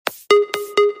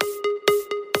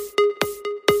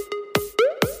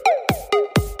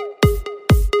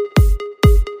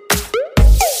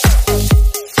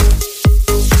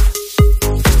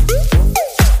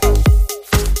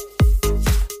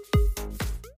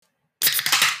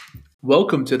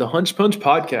Welcome to the Hunch Punch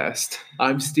Podcast.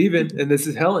 I'm Steven, and this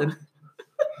is Helen.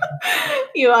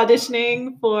 You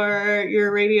auditioning for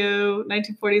your radio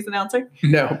 1940s announcer?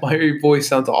 No, my voice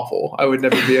sounds awful. I would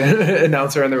never be an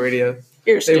announcer on the radio.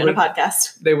 You're just doing a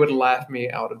podcast. They would laugh me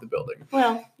out of the building.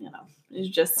 Well, you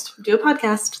just do a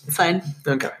podcast. It's fine.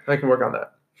 Okay, I can work on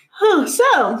that.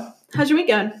 So, how's your week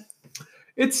going?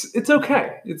 It's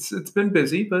okay. It's been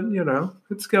busy, but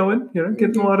it's going.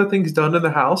 Getting a lot of things done in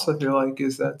the house. I feel like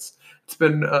it's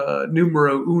been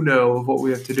numero uno of what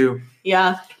we have to do.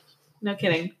 Yeah, no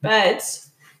kidding. But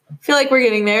I feel like we're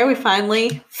getting there. We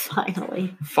finally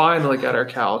got our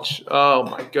couch. Oh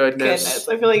my goodness.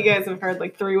 I feel like you guys have heard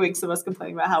like 3 weeks of us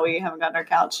complaining about how we haven't gotten our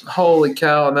couch. Holy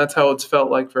cow! And that's how it's felt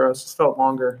like for us. It's felt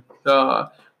longer.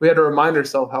 We had to remind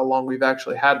ourselves how long we've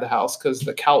actually had the house because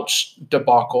the couch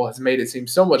debacle has made it seem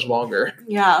so much longer.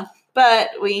 Yeah, but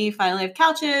we finally have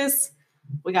couches.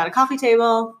 We got a coffee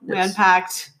table. We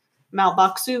unpacked Mount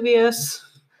Vesuvius.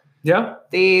 Yeah.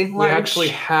 We actually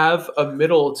have a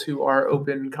middle to our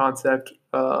open concept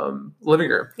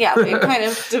living room. Yeah, we kind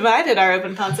of divided our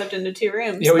open concept into 2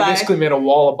 rooms. Yeah, we basically made a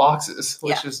wall of boxes,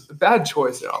 which is a bad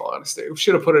choice in all honesty. We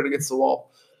should have put it against the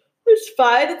wall. It's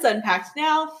fine. It's unpacked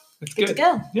now. It's good to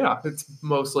go. Yeah, it's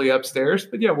mostly upstairs,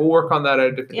 but yeah, we'll work on that at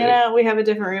a different day. We have a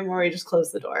different room where we just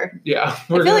close the door. Yeah. I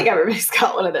feel like everybody's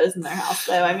got one of those in their house,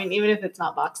 though. I mean, even if it's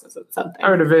not boxes, it's something. I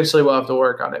mean, eventually we'll have to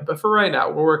work on it, but for right now,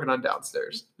 we're working on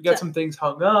downstairs. We got some things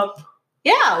hung up.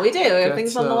 Yeah, we do. We have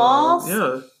things on the walls.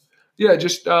 Yeah,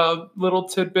 just a little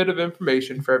tidbit of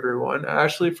information for everyone.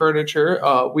 Ashley Furniture,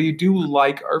 we do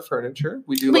like our furniture.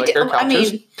 We like our couches. I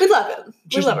mean, we love it.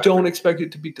 Just don't expect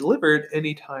it to be delivered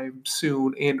anytime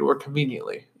soon and or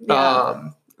conveniently. Yeah,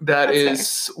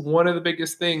 that's fair. One of the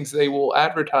biggest things. They will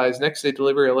advertise next day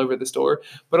delivery all over the store.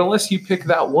 But unless you pick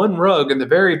that one rug in the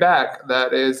very back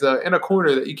that is in a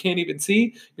corner that you can't even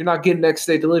see, you're not getting next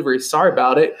day delivery. Sorry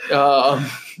about it.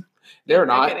 They're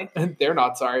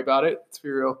not sorry about it. Let's be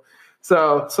real.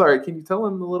 So, sorry, can you tell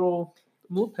them a little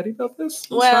petty about this?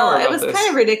 Well, it was kind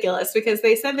of ridiculous because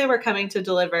they said they were coming to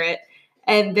deliver it,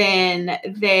 and then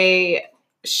they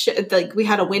we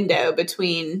had a window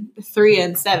between 3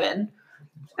 and 7,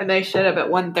 and they showed up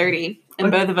at 1:30,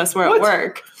 and both of us were at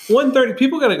work. 1:30,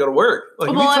 people got to go to work.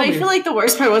 And I feel like the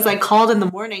worst part was I called in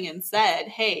the morning and said,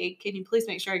 "Hey, can you please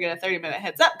make sure I get a 30-minute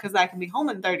heads up because I can be home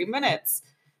in 30 minutes."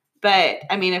 But,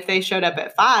 I mean, if they showed up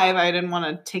at 5, I didn't want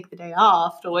to take the day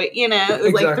off to wait. It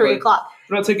was like 3 o'clock.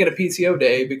 I'm not taking a PTO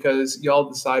day because y'all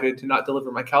decided to not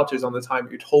deliver my couches on the time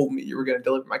you told me you were going to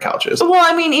deliver my couches. Well,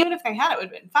 I mean, even if they had, it would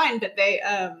have been fine. But they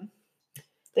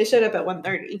showed up at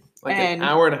 1:30. Like an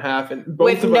hour and a half. And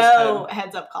both of us had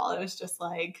heads up call. It was just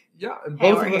like, yeah, and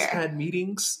both of us had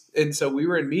meetings. And so we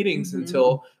were in meetings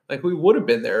until... Like, we would have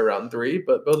been there around 3,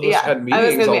 but both of us had meetings. I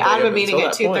was going to be out of a meeting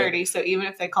at 2:30, so even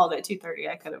if they called at 2:30,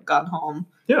 I could have gone home.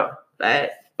 Yeah.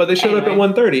 But they showed up at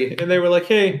 1:30, and they were like,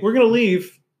 hey, we're going to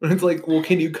leave. And it's like, well,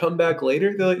 can you come back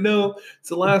later? They're like, no, it's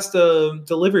the last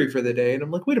delivery for the day. And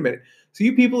I'm like, wait a minute. So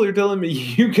you people are telling me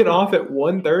you get off at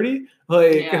 1:30?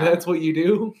 Like, that's what you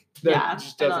do? That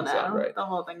just doesn't sound right. The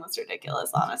whole thing was ridiculous,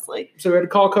 honestly. So we had to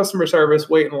call customer service,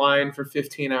 wait in line for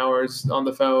 15 hours on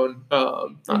the phone.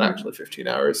 Not actually 15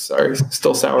 hours. Sorry,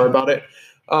 still sour about it.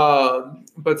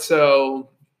 But so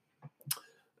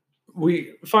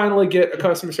we finally get a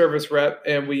customer service rep,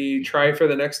 and we try for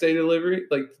the next day delivery,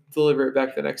 like deliver it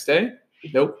back the next day.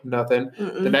 Nope, nothing.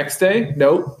 The next day,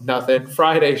 nope, nothing.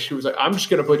 Friday, she was like, I'm just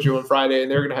going to put you on Friday,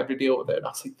 and they're going to have to deal with it. And I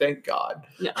was like, thank God.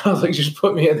 Yeah. I was like, just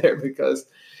put me in there because...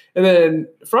 And then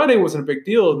Friday wasn't a big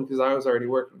deal because I was already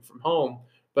working from home.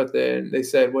 But then they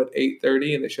said,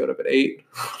 8:30? And they showed up at 8.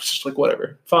 I was just like,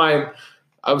 whatever. Fine.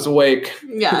 I was awake.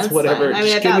 Yeah, it's whatever. Fine. I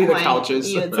mean, just give me the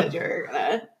couches. You had said you were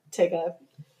going to take a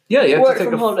you have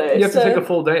to take a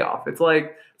full day off. It's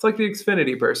like the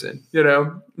Xfinity person.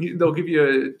 They'll give you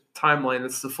a timeline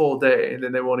that's the full day, and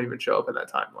then they won't even show up in that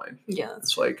timeline. Yeah,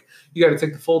 it's like you got to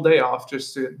take the full day off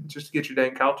just to get your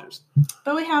dang couches.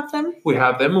 But we have them. We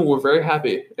have them, and we're very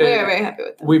happy. We are very happy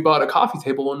with them. We bought a coffee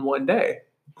table in one day.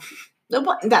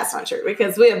 No, that's not true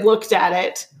because we have looked at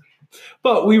it.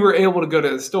 But we were able to go to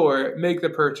the store, make the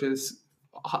purchase,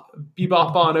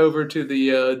 bebop on over to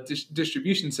the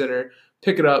distribution center,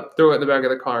 pick it up, throw it in the back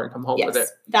of the car, and come home with it.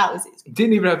 That was easy.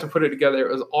 Didn't even have to put it together.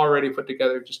 It was already put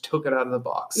together. Just took it out of the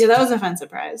box. Yeah, that was a fun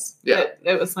surprise. Yeah.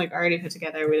 It was like already put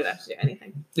together. We didn't have to do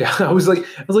anything. Yeah, I was like,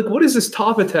 what is this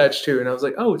top attached to? And I was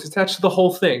like, oh, it's attached to the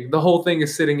whole thing. The whole thing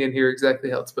is sitting in here exactly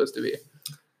how it's supposed to be.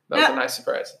 That was a nice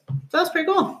surprise. That was pretty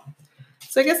cool.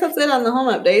 So I guess that's it on the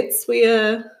home updates.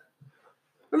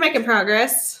 we're making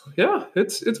progress. Yeah,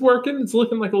 it's working. It's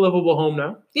looking like a livable home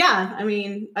now. Yeah, I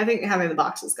mean, I think having the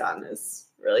boxes gone is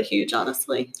really huge,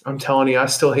 honestly. I'm telling you, I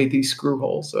still hate these screw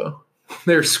holes, though.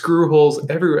 There's screw holes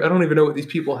everywhere. I don't even know what these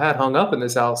people had hung up in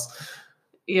this house.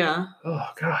 Yeah. Oh,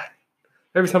 God.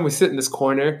 Every time we sit in this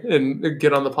corner and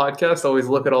get on the podcast, I always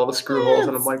look at all the screw holes,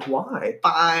 and I'm like, why?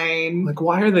 Fine. Like,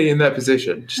 why are they in that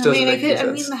position? Just doesn't make any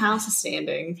sense. the house is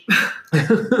standing.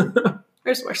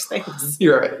 There's worse things.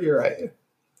 You're right.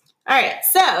 All right,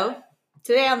 so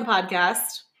today on the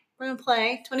podcast, we're going to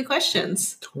play 20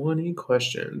 questions. 20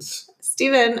 questions.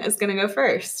 Steven is going to go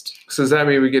first. So does that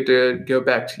mean we get to go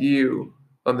back to you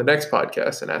on the next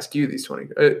podcast and ask you these 20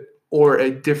 or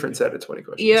a different set of 20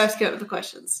 questions? You have to go with the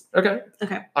questions. Okay.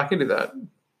 I can do that.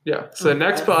 Yeah. So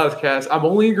next podcast, I'm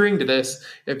only agreeing to this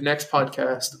if next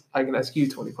podcast I can ask you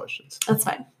 20 questions. That's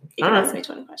fine. You can ask me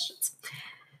 20 questions.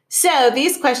 So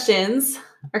these questions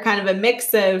are kind of a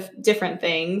mix of different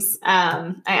things.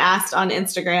 I asked on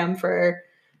Instagram for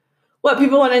what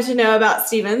people wanted to know about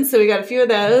Steven. So we got a few of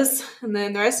those. And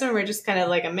then the rest of them are just kind of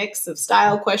like a mix of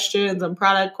style questions and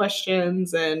product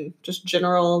questions and just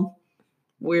general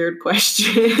weird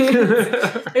questions.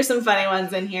 There's some funny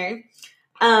ones in here.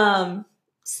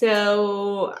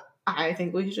 So I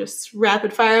think we should just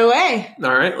rapid fire away.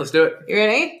 All right, let's do it. You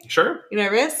ready? Sure. You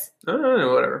nervous?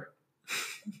 Whatever.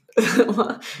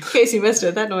 Well, in case you missed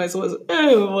it, that noise was,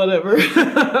 whatever.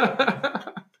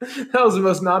 That was the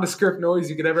most nondescript noise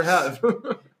you could ever have. All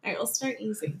right, we'll start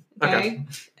easy. Okay.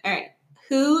 All right.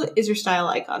 Who is your style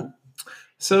icon?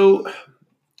 So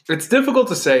it's difficult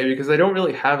to say because I don't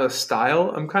really have a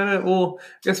style. I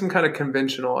guess I'm kind of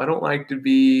conventional. I don't like to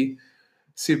be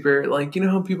super, like, you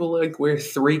know how people like wear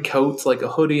 3 coats, like a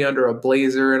hoodie under a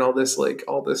blazer and all this stuff.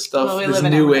 Well, this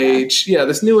new age. Yeah,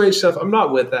 this new age stuff. I'm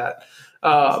not with that.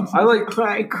 I like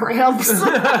cramps.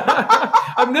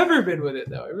 I've never been with it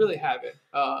though. I really haven't.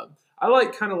 I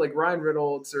like kind of like Ryan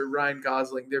Reynolds or Ryan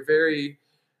Gosling. They're very,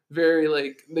 very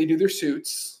like they do their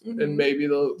suits and maybe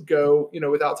they'll go,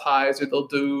 without ties, or they'll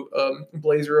do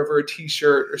blazer over a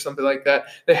t-shirt or something like that.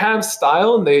 They have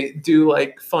style and they do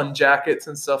like fun jackets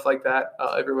and stuff like that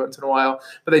every once in a while,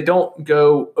 but they don't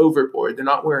go overboard. They're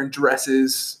not wearing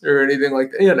dresses or anything like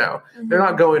that. They're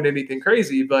not going anything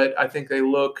crazy, but I think they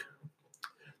look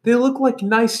like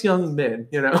nice young men,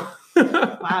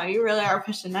 Wow, you really are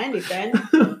pushing 90, Ben.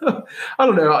 I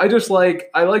don't know. I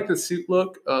like the suit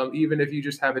look, even if you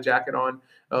just have a jacket on.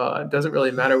 It doesn't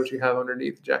really matter what you have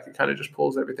underneath. The jacket kind of just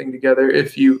pulls everything together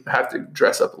if you have to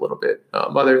dress up a little bit.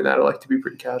 Other than that, I like to be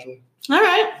pretty casual. All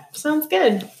right. Sounds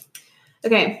good.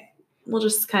 Okay. We'll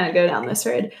just kind of go down this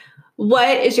road.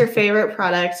 What is your favorite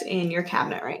product in your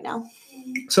cabinet right now?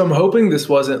 So I'm hoping this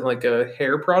wasn't like a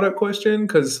hair product question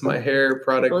because my hair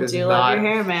product love your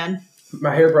hair, man.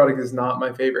 My hair product is not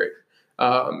my favorite.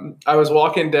 I was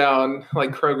walking down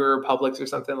like Kroger or Publix or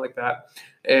something like that,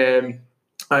 and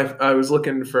I was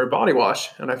looking for a body wash,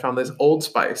 and I found this Old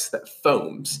Spice that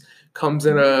foams. Comes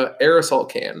in a aerosol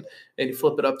can, and you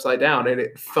flip it upside down, and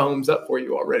it foams up for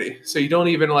you already. So you don't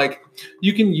even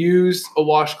you can use a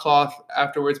washcloth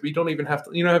afterwards, but you don't even have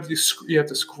to. You have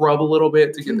to scrub a little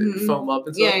bit to get the foam up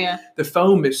and stuff. Yeah. The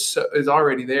foam is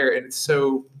already there, and it's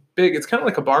so big. It's kind of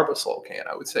like a Barbasol can,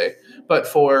 I would say, but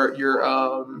for your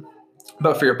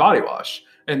body wash.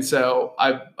 And so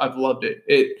I've loved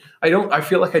it. I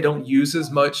feel like I don't use as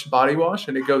much body wash,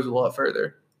 and it goes a lot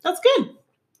further. That's good.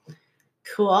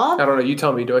 Cool. I don't know. You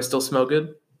tell me. Do I still smell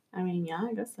good? I mean, yeah,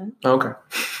 I guess so. Okay.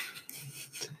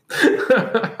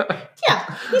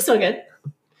 Yeah, you smell good.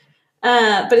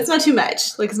 But it's not too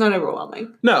much. Like, it's not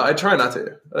overwhelming. No, I try not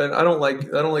to. I don't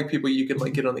like people you can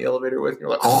get on the elevator with and you're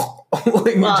like, oh,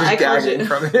 just gagging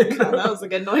from it. God, that was a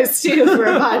good noise too for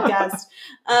a podcast.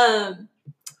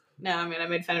 No, I mean, I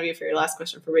made fun of you for your last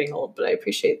question for being old, but I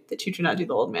appreciate that you do not do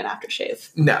the old man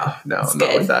aftershave. No, I'm not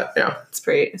with that. Yeah. It's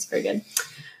pretty good.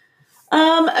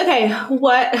 Okay.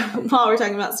 While we're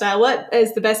talking about style, what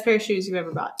is the best pair of shoes you've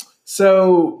ever bought?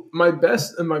 So my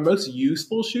best and my most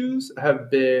useful shoes have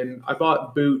been, I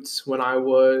bought boots when I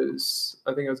was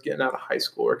getting out of high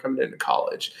school or coming into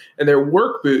college, and they're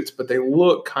work boots, but they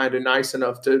look kind of nice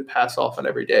enough to pass off on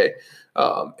every day.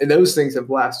 And those things have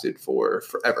lasted for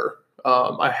forever.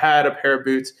 I had a pair of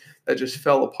boots that just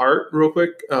fell apart real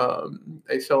quick.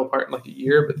 They fell apart in like a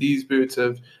year, but these boots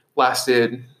have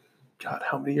lasted God,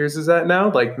 how many years is that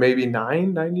now? Like maybe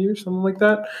 9 years, something like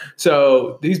that.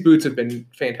 So these boots have been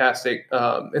fantastic.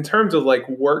 In terms of like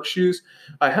work shoes,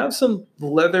 I have some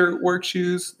leather work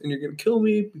shoes, and you're gonna kill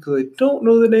me because I don't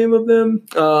know the name of them.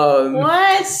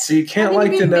 What? So you can't How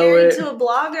like can you to be know married it. to a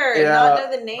blogger and not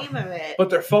know the name of it? But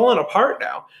they're falling apart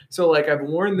now. So like I've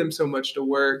worn them so much to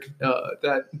work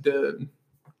that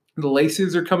the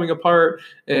laces are coming apart,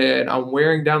 and I'm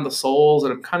wearing down the soles,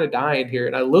 and I'm kind of dying here.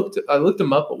 And I looked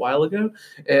them up a while ago,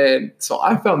 and so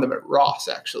I found them at Ross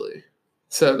actually.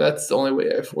 So that's the only way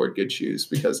I afford good shoes,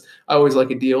 because I always like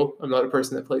a deal. I'm not a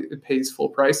person that pays full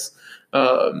price.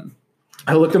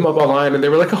 I looked them up online, and they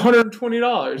were like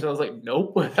 $120. And I was like,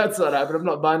 nope, that's not happening. I'm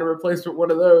not buying a replacement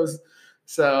one of those.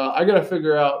 So I got to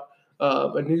figure out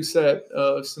a new set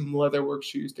of some leather work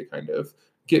shoes to kind of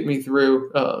get me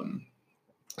through.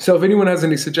 So if anyone has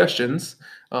any suggestions,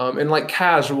 and like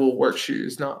casual work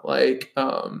shoes, not like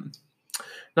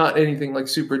not anything like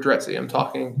super dressy. I'm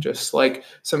talking just like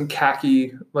some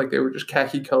khaki, like they were just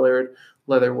khaki colored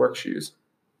leather work shoes.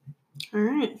 All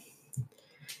right.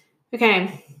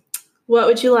 Okay. What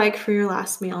would you like for your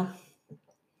last meal?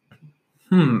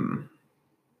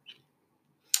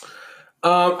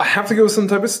 I have to go with some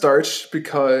type of starch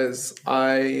because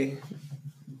I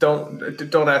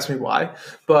don't ask me why,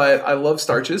 but I love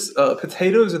starches.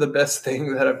 Potatoes are the best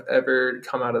thing that have ever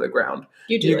come out of the ground.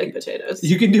 You do like potatoes.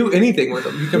 You can do anything with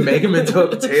them. You can make them into a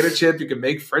potato chip. You can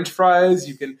make French fries.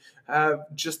 You can have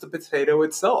just the potato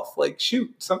itself. Like,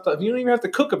 shoot, sometimes you don't even have to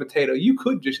cook a potato. You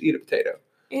could just eat a potato.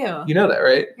 Ew. You know that,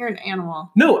 right? You're an animal.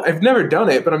 No, I've never done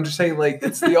it, but I'm just saying, like,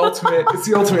 it's the ultimate. It's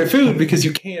the ultimate food because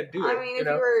you can't do it. I mean, if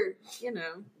you were,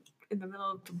 in the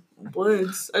middle of the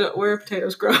woods, where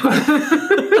potatoes grow.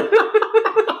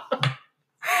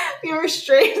 You were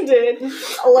stranded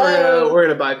alone. We're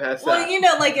gonna bypass that.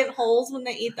 Well, like in holes when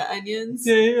they eat the onions.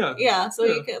 Yeah. Yeah, so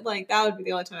you could that would be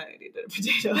the only time I eat a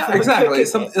potato. Yeah, exactly.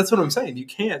 That's what I'm saying. You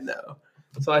can though.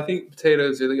 So I think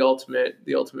potatoes are the ultimate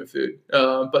food.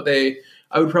 But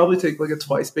I would probably take like a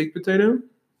twice baked potato.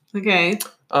 Okay.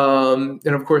 And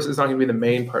of course, it's not going to be the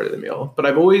main part of the meal. But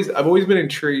I've always been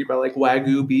intrigued by like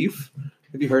Wagyu beef.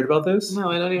 Have you heard about this?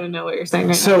 No, I don't even know what you're saying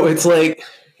right now. So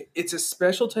it's a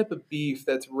special type of beef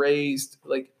that's raised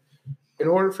like in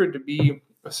order for it to be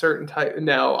a certain type.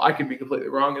 Now I could be completely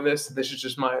wrong in this. This is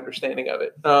just my understanding of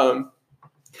it.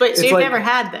 But so you've never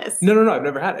had this? No, I've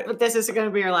never had it. But this is going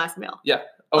to be your last meal? Yeah.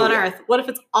 On Earth. What if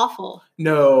it's awful?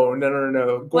 No.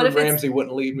 Gordon Ramsay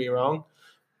wouldn't lead me wrong.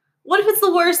 What if it's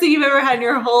the worst thing you've ever had in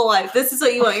your whole life? This is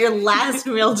what you want your last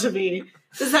meal to be.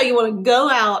 This is how you want to go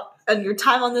out, and your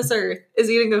time on this earth is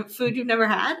eating a food you've never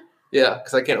had? Yeah,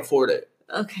 because I can't afford it.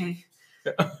 Okay.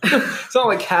 It's not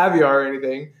like caviar or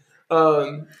anything.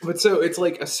 But so it's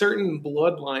like a certain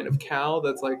bloodline of cow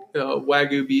that's like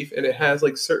Wagyu beef, and it has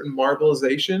like certain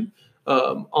marbleization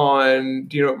on.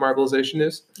 Do you know what marbleization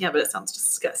is? Yeah, but it sounds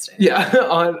disgusting. Yeah,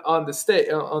 on the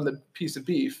steak, on the piece of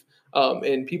beef,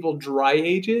 and people dry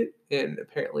age it, and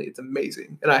apparently it's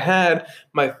amazing. And I had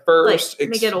my first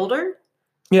make it older.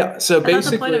 Yeah, so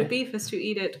basically, the point of beef is to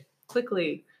eat it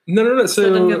quickly. No. So it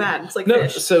doesn't go bad. It's like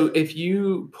fish. So if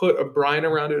you put a brine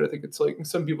around it, I think it's like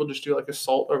some people just do like a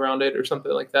salt around it or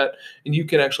something like that, and you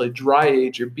can actually dry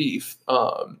age your beef,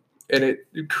 and it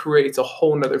creates a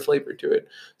whole nother flavor to it.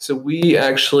 So we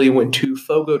actually went to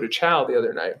Fogo de Chao the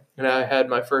other night, and I had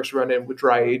my first run-in with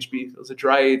dry aged beef. It was a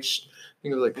dry aged, I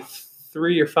think it was like a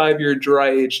 3 or 5 year dry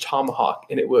aged tomahawk,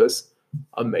 and it was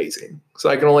amazing. So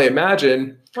I can only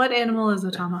imagine. What animal is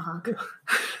a tomahawk?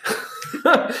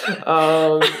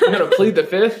 I'm gonna plead the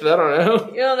fifth. I don't know.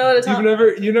 You don't know what a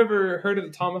tomahawk? You never heard of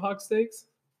the tomahawk steaks?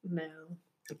 No.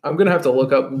 I'm gonna have to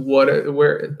look up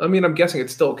where. I mean, I'm guessing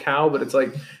it's still cow, but it's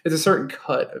a certain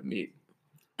cut of meat.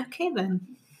 Okay then.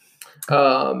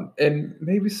 And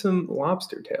maybe some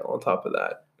lobster tail on top of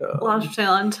that. Lobster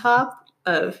tail on top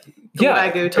of the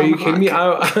Wagyu tomahawk. Are you kidding me?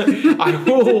 I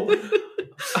will.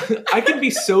 I can be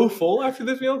so full after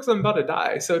this meal because I'm about to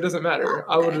die, so it doesn't matter.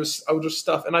 I will just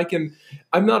stuff, and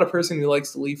I'm not a person who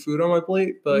likes to leave food on my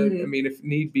plate, but I mean, if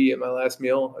need be at my last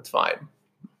meal, that's fine.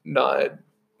 Not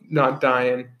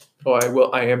dying. Oh,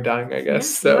 I am dying, I guess.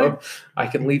 So I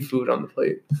can leave food on the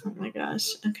plate. Oh my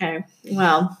gosh. Okay.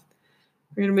 Well,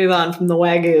 we're gonna move on from the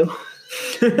Wagyu.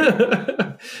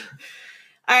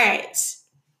 All right.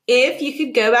 If you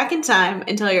could go back in time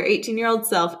and tell your 18-year-old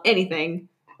self anything,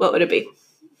 what would it be?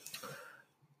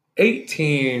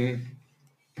 18.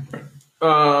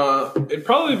 It'd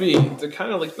probably be to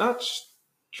kind of like not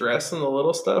stress on the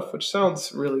little stuff, which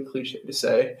sounds really cliche to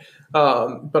say.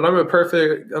 But I'm a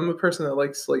person that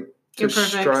likes like to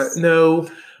strive. No,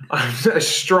 I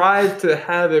strive to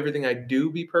have everything I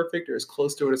do be perfect or as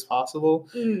close to it as possible.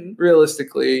 Mm.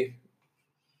 Realistically,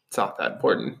 it's not that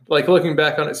important. Like looking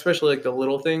back on it, especially like the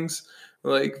little things,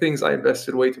 like things I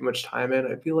invested way too much time in,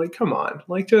 I'd be like, come on,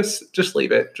 like just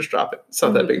leave it, just drop it. It's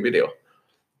not that big of a deal.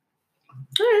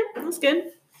 All right, that's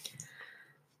good.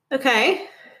 Okay.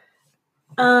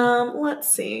 Let's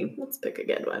see. Let's pick a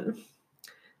good one.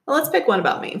 Well, let's pick one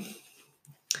about me.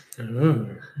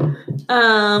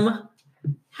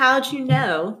 How'd you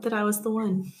know that I was the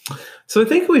one? So I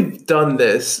think we've done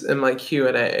this in my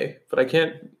Q&A, but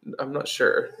I'm not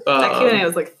sure. That Q&A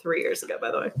was like 3 years ago,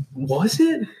 by the way. Was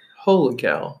it? Holy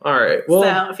cow. All right. Well,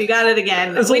 so if you got it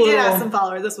again, we did have some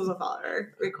followers. This was a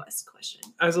follower request question.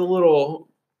 As a little,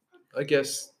 I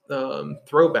guess,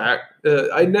 throwback,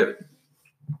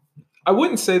 I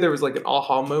wouldn't say there was like an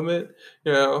aha moment.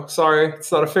 Sorry,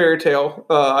 it's not a fairy tale.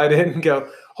 I didn't go,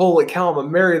 holy cow, I'm going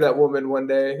to marry that woman one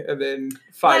day. And then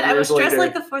 5 years later. I was dressed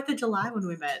like the 4th of July when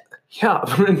we met. Yeah.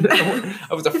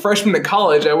 I was a freshman in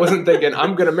college. I wasn't thinking,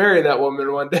 I'm going to marry that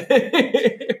woman one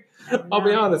day. I'll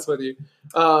be honest with you.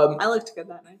 I looked good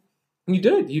that night. You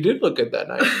did. You did look good that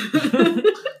night.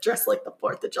 Dressed like the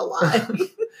 4th of July.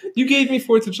 You gave me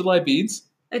 4th of July beads.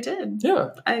 I did. Yeah.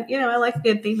 I like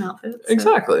good theme outfits. So.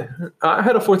 Exactly. I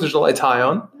had a 4th of July tie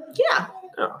on. Yeah.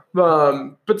 Yeah.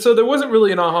 But so there wasn't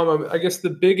really an aha moment. I guess the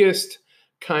biggest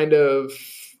kind of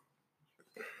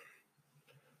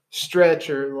stretch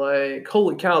or like,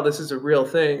 holy cow, this is a real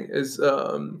thing is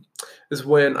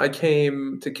when I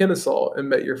came to Kennesaw and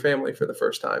met your family for the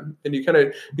first time. And you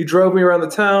drove me around the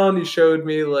town. You showed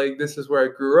me like, this is where I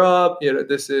grew up.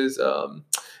 This is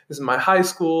my high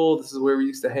school. This is where we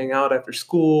used to hang out after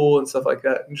school and stuff like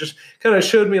that. And just kind of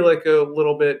showed me like a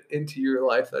little bit into your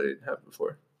life that I didn't have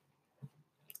before.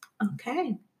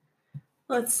 Okay.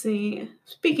 Let's see.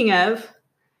 Speaking of,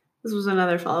 this was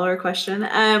another follower question.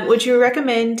 Would you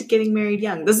recommend getting married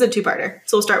young? This is a 2-parter,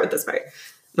 so we'll start with this part.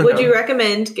 Okay. Would you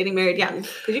recommend getting married young?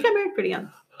 Because you got married pretty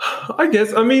young. I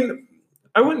guess. I mean,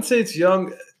 I wouldn't say it's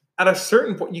young. At a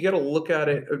certain point, you got to look at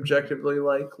it objectively,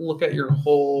 like look at your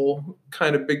whole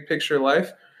kind of big picture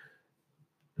life.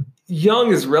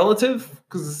 Young is relative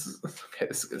because, okay,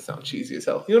 this is going to sound cheesy as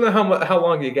hell. You don't know how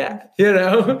long you got,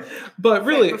 but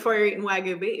really. Right before you're eating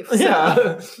Wagyu beef. So.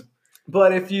 Yeah.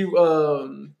 But if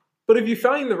you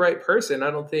find the right person,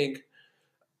 I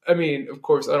mean, of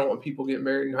course, I don't want people getting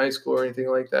married in high school or anything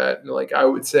like that. Like I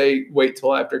would say wait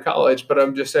till after college, but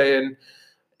I'm just saying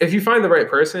if you find the right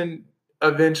person,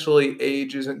 eventually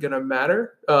age isn't going to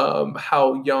matter.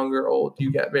 How young or old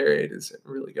you get married isn't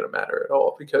really going to matter at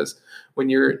all because when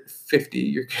you're 50,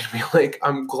 you're going to be like,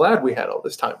 I'm glad we had all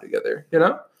this time together,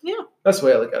 Yeah. That's the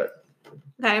way I look at it.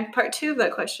 Okay, part 2 of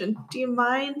that question. Do you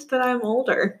mind that I'm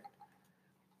older?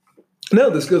 No,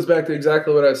 this goes back to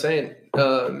exactly what I was saying.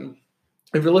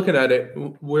 If you're looking at it,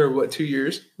 we're 2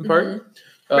 years apart?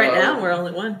 Mm-hmm. Right now, we're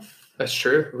only 1. That's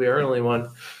true. We are only 1.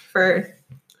 I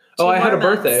had a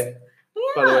birthday. Yeah.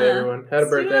 By the way, everyone. Had a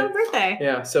birthday. You had a birthday.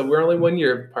 Yeah, so we're only 1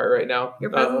 year apart right now. Your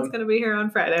present's going to be here on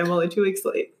Friday. I'm only 2 weeks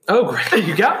late. Oh, great.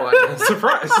 You got one.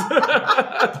 Surprise.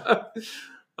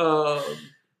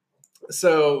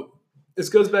 So this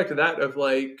goes back to that of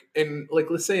like,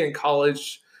 let's say in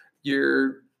college,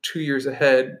 you're 2 years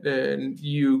ahead and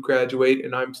you graduate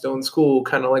and I'm still in school,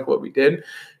 kind of like what we did.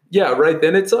 Yeah, right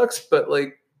then it sucks, but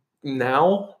like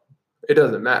now it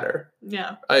doesn't matter.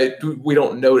 Yeah. We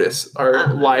don't notice.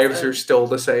 Our lives are still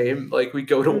the same. Like we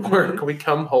go to work, we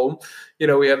come home,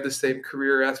 we have the same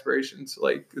career aspirations.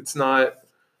 Like it's not,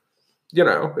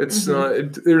 it's not,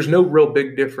 there's no real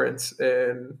big difference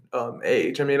in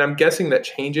age. I mean, I'm guessing that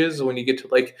changes when you get to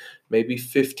like maybe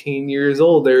 15 years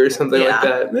older or something like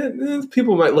that.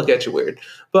 People might look at you weird,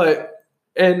 but,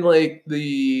 and like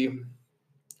I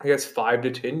guess 5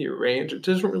 to 10 year range, it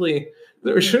shouldn't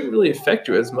really affect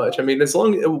you as much. I mean,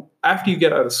 after you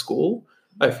get out of school,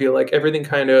 I feel like everything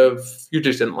you're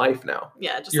just in life now.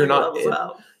 Yeah. Just you're not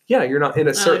you're not in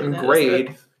a certain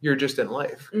grade. You're just in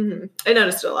life. Mm-hmm. I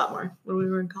noticed it a lot more when we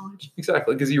were in college.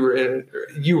 Exactly, because I were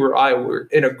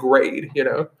in a grade,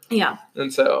 Yeah.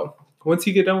 And so once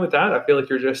you get done with that, I feel like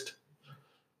you're just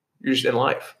in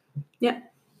life. Yeah.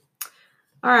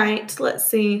 All right. Let's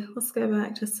see. Let's go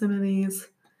back to some of these.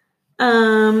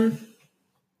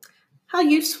 How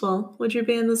useful would you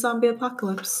be in the zombie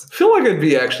apocalypse? I feel like I'd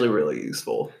be actually really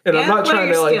useful. And I'm not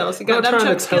trying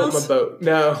to tilt my boat.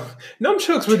 No.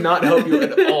 Nunchucks would not help you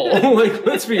at all. Like,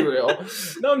 let's be real.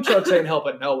 Nunchucks ain't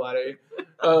helping nobody.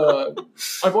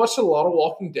 I've watched a lot of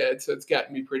Walking Dead, so it's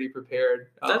gotten me pretty prepared.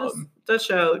 That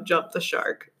show jumped the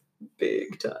shark.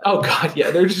 big time. Oh God,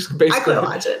 yeah, they're just I basically. quit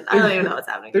watching. I don't even know what's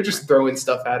happening. They're just throwing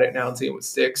stuff at it now and seeing what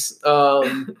sticks.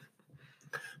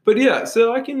 But yeah,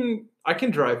 so I can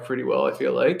drive pretty well. I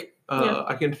feel like Yeah.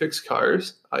 I can fix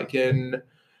cars. I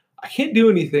can't do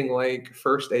anything like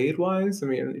first aid wise. I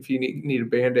mean, if you need a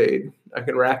Band-Aid, I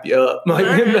can wrap you up. Like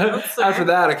All right, that's fair. after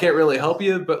that, I can't really help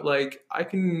you. But like I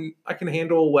can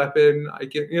handle a weapon. I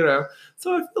can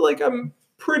So I feel like I'm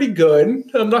pretty good.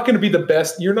 I'm not going to be the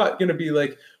best. You're not going to be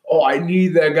like, oh, I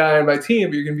need that guy on my team.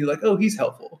 But you're going to be like, oh, he's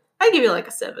helpful. I give you like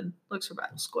a 7. Looks for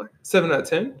battle score. 7 out of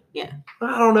 10? Yeah.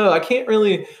 I don't know. I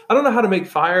don't know how to make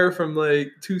fire from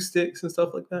like 2 sticks and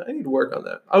stuff like that. I need to work on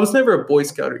that. I was never a Boy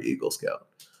Scout or Eagle Scout.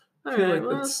 All feel right.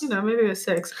 like Well, maybe a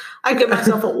 6. I'd give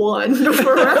myself a 1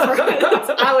 for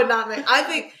reference. I would not make. I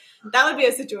think that would be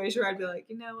a situation where I'd be like,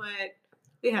 you know what?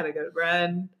 We had a good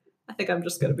run. I think I'm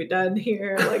just gonna be done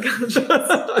here. Like, just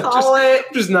call it.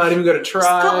 I'm just not even gonna try.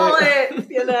 Just call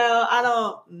it. I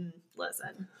don't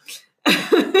listen.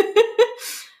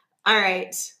 All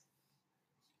right.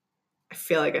 I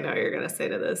feel like I know what you're going to say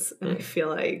to this. And I feel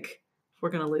like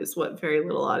we're going to lose what very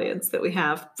little audience that we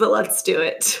have. But let's do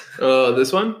it.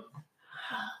 This one?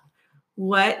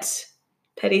 What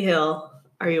petty hill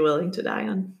are you willing to die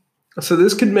on? So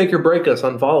this could make or break us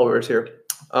on followers here.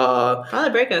 Probably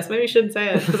break us. Maybe you shouldn't say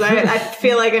it. Because I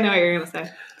feel like I know what you're going to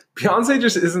say. Beyonce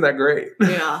just isn't that great.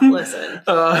 Yeah, listen.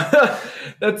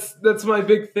 That's my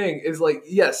big thing is like,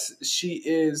 yes, she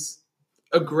is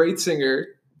a great singer,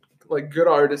 like good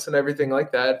artist and everything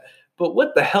like that. But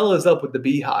what the hell is up with the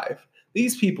Beehive?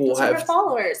 These people have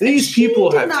followers. These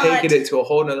people have taken it to a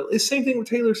whole nother. It's the same thing with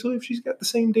Taylor Swift. She's got the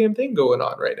same damn thing going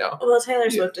on right now. Well, Taylor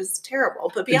Swift is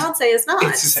terrible, but Beyonce is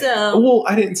not. So, well,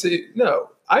 I didn't say no.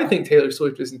 I think Taylor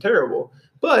Swift isn't terrible,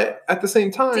 but at the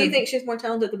same time, do you think she's more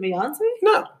talented than Beyonce?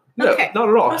 No, okay. Not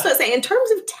at all. I was going to say, in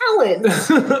terms of talent,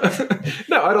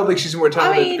 no, I don't think she's more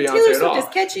talented than Beyonce Taylor at all. Swift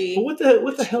is catchy. But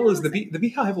what the hell is the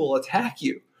Beehive will attack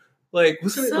you? Like,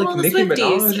 wasn't it like Nicki Swifties,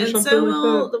 Minaj or something so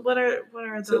like that? What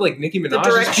are Is it like Nicki Minaj's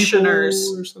Directioners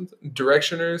people or something?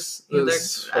 Directioners?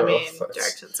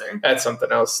 Directions are. That's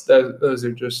something else. Those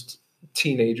are just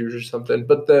teenagers or something.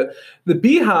 But the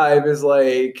Beehive is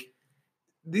like,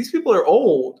 these people are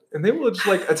old and they will just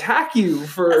like attack you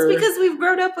for. That's because we've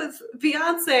grown up with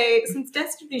Beyonce since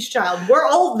Destiny's Child. We're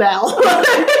old now.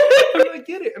 I mean, I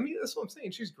get it. I mean, that's what I'm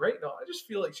saying. She's great now. I just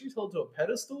feel like she's held to a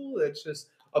pedestal that's just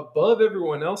above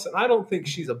everyone else, and I don't think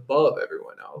she's above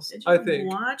everyone else. Did you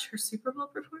watch her Super Bowl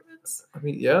performance? I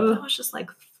mean, yeah. That was just like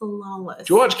flawless. Did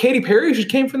you watch Katy Perry? She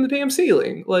came from the damn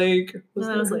ceiling. Like,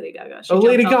 that was Lady Gaga.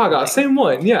 Lady Gaga, same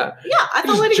one, yeah. Yeah, I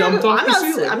thought Lady Gaga.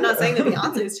 I'm not saying that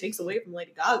Beyonce's takes away from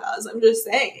Lady Gaga's. I'm just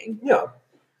saying. Yeah.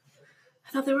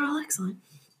 I thought they were all excellent.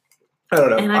 I don't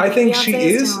know. And I think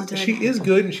Beyonce she is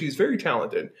good and she's very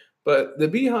talented. But the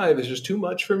Beehive is just too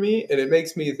much for me, and it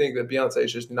makes me think that Beyonce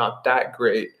is just not that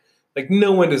great. Like,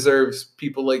 no one deserves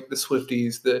people like the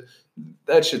Swifties.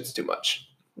 That shit's too much.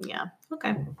 Yeah.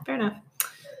 Okay. Fair enough.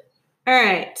 All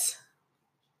right.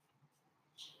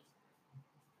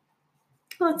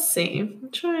 Let's see.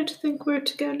 I'm trying to think where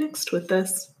to go next with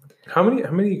this. How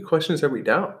many questions are we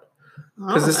down?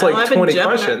 Because it's like 20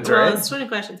 questions, right? Well, it's 20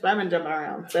 questions, but I've been jumping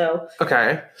around. So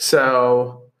okay.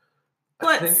 So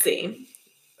let's see.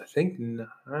 I think 9.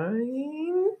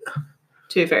 To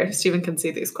be fair, Stephen can see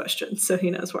these questions, so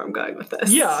he knows where I'm going with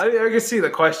this. Yeah, I can see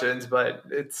the questions, but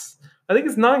I think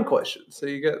it's 9 questions, so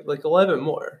you get like 11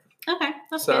 more. Okay,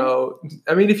 that's so good.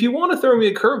 I mean, if you want to throw me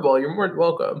a curveball, you're more than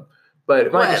welcome. But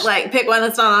it might like pick one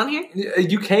that's not on here.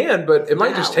 You can, but it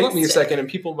might just take me a second, and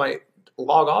people might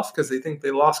log off because they think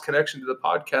they lost connection to the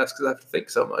podcast because I have to think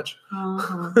so much.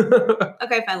 Uh-huh.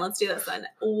 Okay, fine. Let's do this then.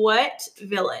 What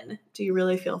villain do you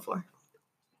really feel for?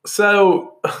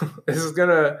 So I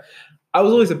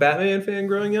was always a Batman fan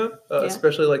growing up,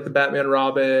 especially like the Batman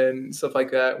Robin, stuff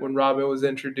like that. When Robin was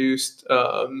introduced.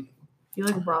 You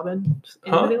like Robin?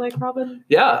 Anybody like Robin?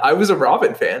 Yeah, I was a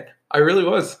Robin fan. I really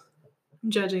was.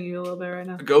 I'm judging you a little bit right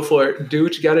now. Go for it. Do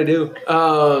what you got to do.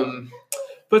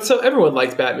 But so everyone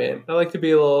likes Batman. I like to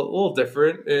be a little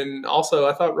different. And also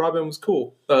I thought Robin was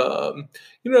cool.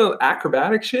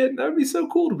 Acrobatic shit. That would be so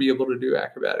cool to be able to do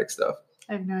acrobatic stuff.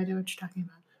 I have no idea what you're talking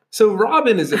about. So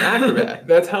Robin is an acrobat.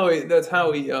 That's how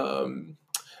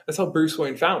Bruce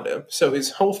Wayne found him. So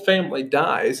his whole family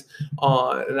dies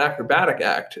on an acrobatic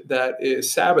act that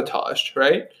is sabotaged,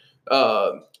 right?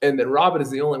 And then Robin is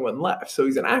the only one left. So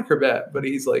he's an acrobat, but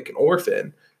he's like an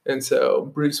orphan. And so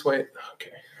Bruce Wayne,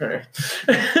 okay. All right.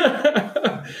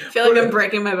 I feel like I'm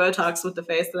breaking my Botox with the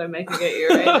face that I'm making at you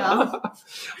right now.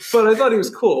 But I thought he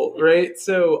was cool, right?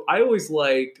 So I always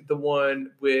liked the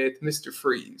one with Mr.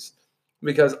 Freeze.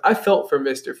 because I felt for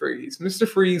Mr. Freeze. Mr.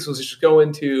 Freeze was just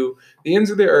going to the ends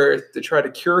of the earth to try to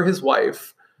cure his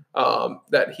wife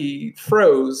that he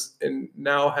froze and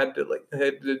now had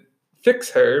to fix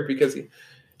her because he.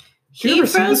 Do you ever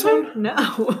see this one? No.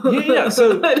 Yeah.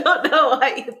 So I don't know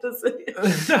why you have to say it.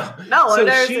 No, so I've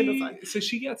never seen this one. So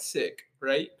she got sick,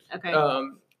 right? Okay.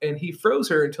 And he froze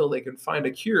her until they could find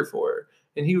a cure for her.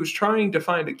 And he was trying to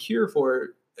find a cure for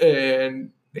her,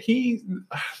 and it's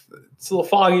a little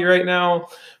foggy right now,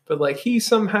 but like he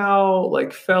somehow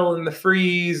like fell in the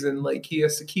freeze, and like he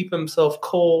has to keep himself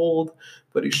cold,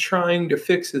 but he's trying to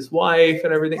fix his wife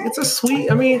and everything. It's a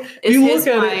sweet. I mean, Is you his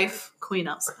look at wife Queen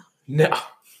Elsa? No.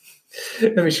 I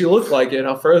mean, she looked like it,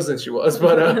 how frozen she was,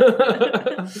 but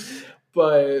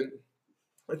but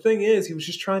the thing is, he was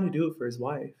just trying to do it for his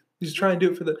wife. He was trying to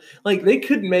do it for they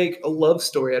could make a love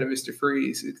story out of Mr.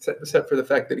 Freeze, except for the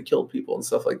fact that he killed people and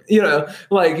stuff like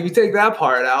like if you take that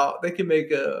part out, they can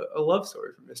make a love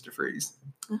story for Mr. Freeze.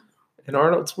 And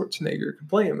Arnold Schwarzenegger could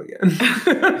play him again.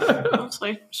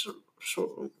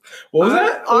 What was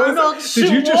that? Arnold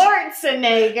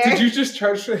Schwarzenegger. Did you just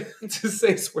try to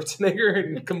say Schwarzenegger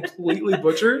and completely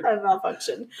butcher? I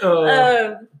malfunctioned.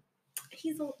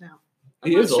 He's old now.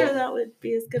 I'm not sure that would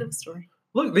be as good of a story.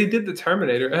 Look, they did the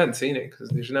Terminator. I hadn't seen it because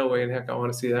there's no way in heck I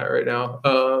want to see that right now.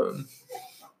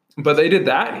 But they did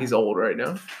that. He's old right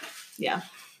now. Yeah,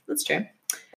 that's true.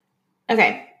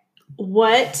 Okay.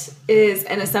 What is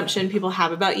an assumption people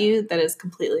have about you that is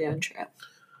completely untrue?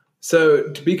 So,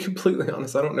 to be completely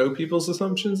honest, I don't know people's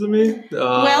assumptions of me.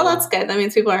 Well, that's good. That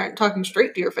means people aren't talking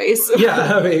straight to your face.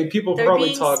 Yeah, I mean, people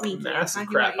probably talk sneaky, massive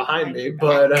crap behind me,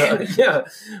 but yeah.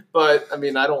 But, I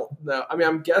mean, I don't know. I mean,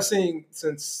 I'm guessing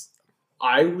since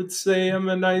I would say I'm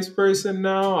a nice person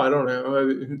now, I don't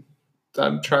know.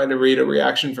 I'm trying to read a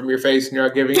reaction from your face and you're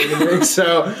not giving anything,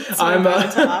 so I'm...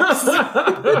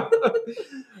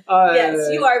 Yes,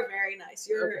 you are very nice.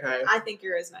 Okay. I think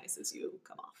you're as nice as you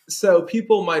come off. So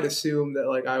people might assume that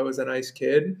like I was a nice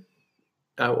kid.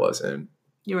 I wasn't.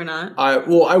 You were not? I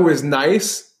was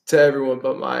nice to everyone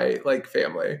but my like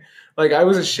family. Like I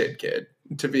was a shit kid,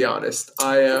 to be honest.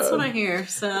 That's what I hear.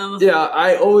 So yeah,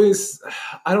 I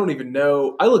don't even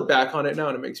know. I look back on it now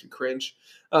and it makes me cringe.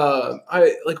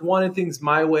 I like wanted things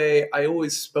my way. I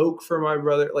always spoke for my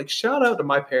brother. Like shout out to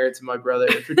my parents and my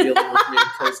brother for dealing with me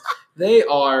because they're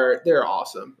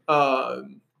awesome.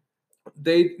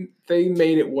 They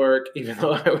made it work, even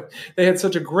though they had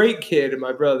such a great kid in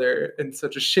my brother and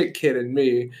such a shit kid in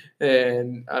me.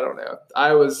 And I don't know,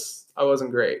 I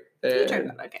wasn't great. And you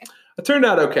turned out okay. I turned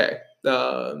out okay.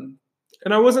 And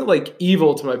I wasn't like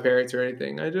evil to my parents or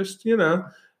anything. I just,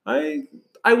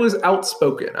 I was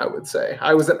outspoken, I would say.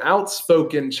 I was an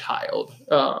outspoken child,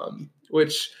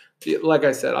 which, like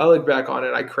I said, I look back on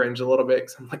it, I cringe a little bit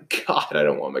because I'm like, God, I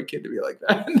don't want my kid to be like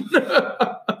that.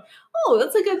 Oh,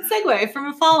 that's a good segue from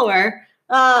a follower.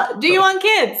 Do you want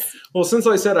kids? Well, since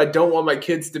I said I don't want my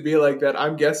kids to be like that,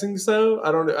 I'm guessing so.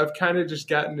 I don't know. I've kind of just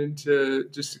gotten into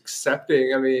just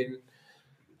accepting. I mean,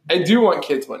 I do want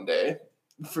kids one day.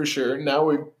 For sure. Now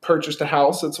we purchased a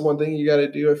house. That's one thing you got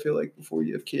to do, I feel like, before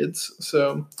you have kids.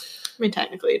 So, I mean,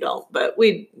 technically you don't, but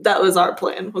that was our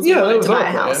plan. That was to our buy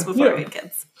a house plan. before we had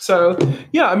kids. So,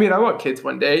 yeah, I mean, I want kids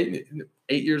one day.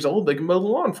 8 years old, they can mow the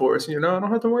lawn for us. I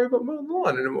don't have to worry about mowing the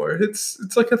lawn anymore. It's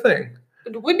like a thing.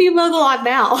 When do you mow the lawn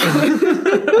now?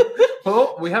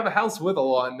 Well, we have a house with a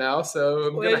lawn now,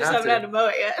 so we just haven't had to mow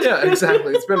it yet. Yeah,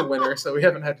 exactly. It's been winter, so we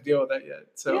haven't had to deal with that yet.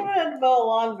 So you haven't had to mow a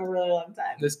lawn for a really long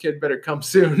time. This kid better come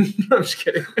soon. I'm just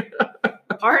kidding.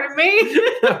 Pardon me?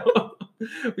 No.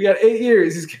 We got 8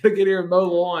 years. He's gonna get here and mow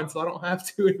the lawn, so I don't have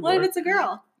to anymore. What if it's a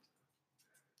girl?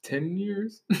 10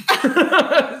 years.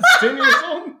 10 years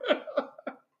old.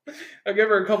 I'll give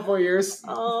her a couple more years.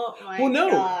 Oh my god.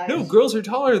 Well, no, girls are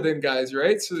taller than guys,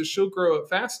 right? So she'll grow up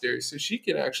faster, so she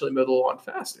can actually mow the lawn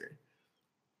faster.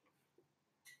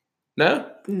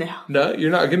 No, you're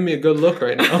not giving me a good look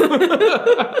right now.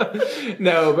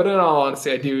 No, but in all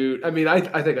honesty, I do. I mean, I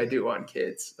think I do want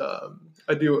kids. I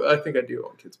think I do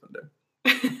want kids one day.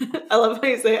 I love how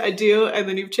you say I do, and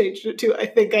then you've changed it to I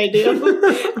think I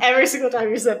do. Every single time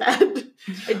you said that.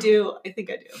 I do. I think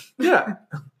I do. Yeah.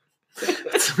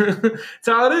 That's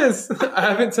how it is. I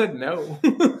haven't said no.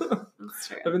 That's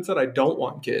true. I haven't said I don't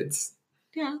want kids.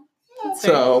 Yeah.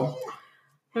 So,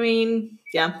 I mean,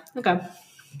 yeah. Okay.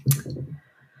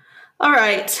 All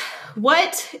right.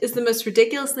 What is the most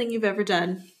ridiculous thing you've ever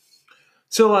done?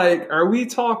 So, like, are we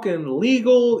talking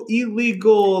legal,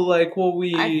 illegal? Like, what are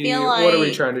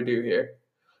we trying to do here?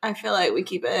 I feel like we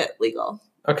keep it legal.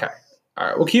 Okay. All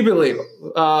right. We'll keep it legal.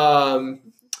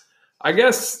 I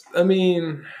guess, I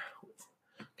mean,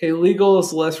 Okay, legal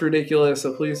is less ridiculous,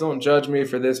 so please don't judge me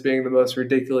for this being the most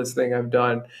ridiculous thing I've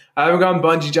done. I haven't gone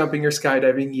bungee jumping or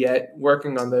skydiving yet.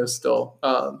 Working on those still.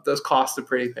 Those cost a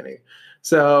pretty penny.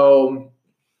 So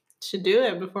Should do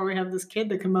it before we have this kid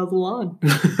that can mow the lawn.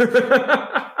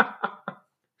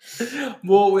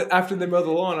 well, after they mow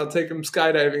the lawn, I'll take them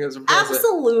skydiving as a present.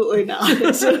 Absolutely not.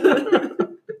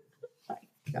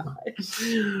 Gosh.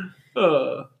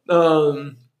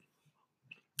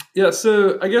 Yeah,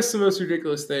 so I guess the most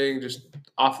ridiculous thing, just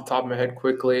off the top of my head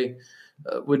quickly,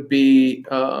 would be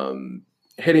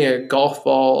hitting a golf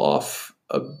ball off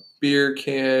a beer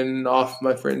can off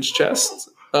my friend's chest.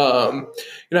 You know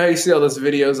how you see all those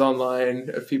videos online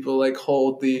of people like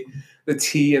hold the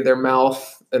tee in their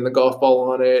mouth and the golf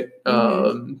ball on it,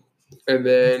 and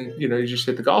then you just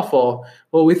hit the golf ball.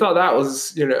 Well, we thought that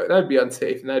was that'd be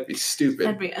unsafe and that'd be stupid.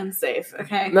 That'd be unsafe.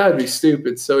 Okay. That'd be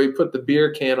stupid. So he put the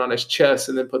beer can on his chest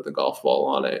and then put the golf ball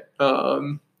on it,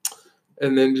 and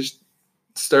then just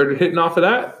started hitting off of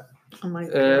that. Oh my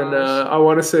gosh. And I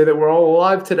want to say that we're all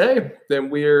alive today. Then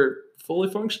we're fully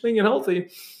functioning and healthy.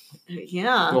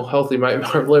 Yeah. Well, healthy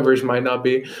our livers might not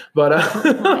be, but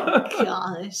oh my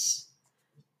gosh.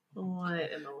 What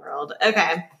in the world?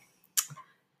 Okay.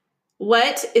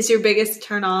 What is your biggest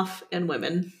turnoff in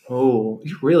women? Oh,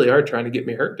 you really are trying to get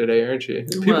me hurt today, aren't you?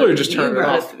 People are just turning it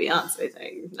off. The Beyonce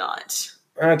thing, not.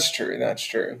 That's true. That's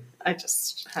true. I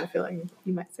just had a feeling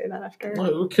you might say that after.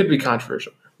 Well, it could be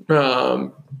controversial.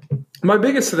 My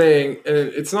biggest thing, and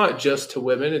it's not just to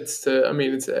women, it's to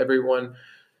everyone.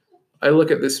 I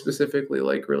look at this specifically,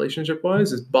 like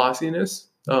relationship-wise, is bossiness.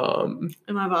 Am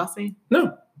I bossy?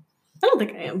 No. I don't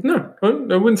think I am. No, I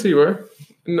wouldn't say you were.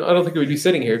 No, I don't think we'd be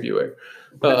sitting here if you were.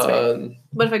 That's right.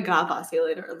 What if I got bossy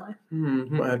later in life?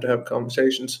 Might have to have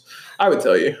conversations. I would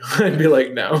tell you. I'd be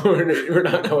like, no, we're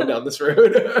not going down this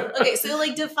road. Okay, so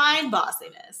like define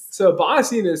bossiness. So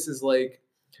bossiness is like,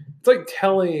 it's like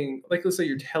telling, like let's say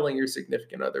you're telling your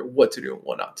significant other what to do and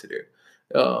what not to do.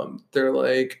 They're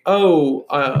like,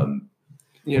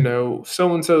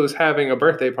 so-and-so is having a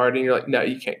birthday party, and you're like, no,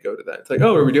 you can't go to that. It's like,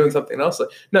 oh, are we doing something else? Like,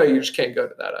 no, you just can't go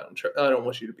to that. I don't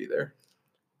want you to be there.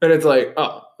 And it's like,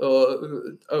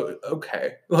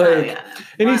 okay. Like,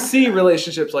 and you see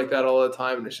relationships like that all the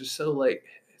time, and it's just so like,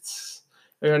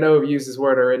 I know I've used this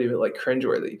word already, but like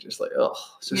cringeworthy, just like,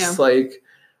 it's just like,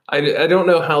 I don't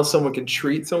know how someone can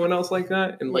treat someone else like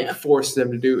that and like force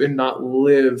them to do and not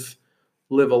live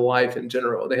a life in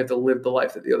general. They have to live the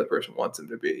life that the other person wants them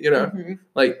to be,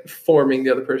 like forming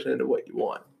the other person into what you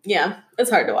want. Yeah,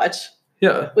 it's hard to watch.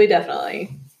 Yeah. We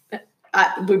definitely,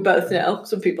 we both know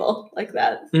some people like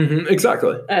that. Mm-hmm,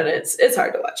 exactly. And it's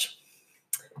hard to watch.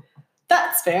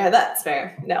 That's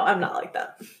fair. No, I'm not like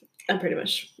that. I pretty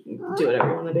much do whatever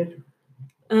you want to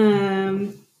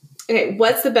do. Okay,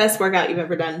 what's the best workout you've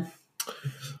ever done?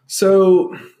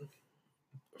 So,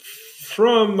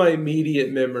 from my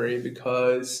immediate memory,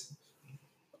 because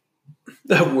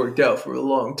that worked out for a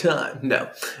long time. No.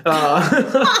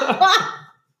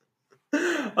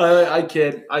 I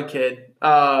kid.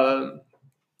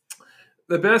 The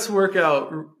best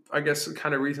workout, I guess,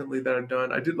 kind of recently that I've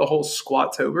done, I did the whole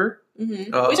Squat-tober.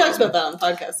 Mm-hmm. We talked about that on the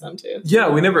podcast some too. Yeah,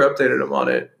 we never updated them on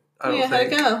it. How'd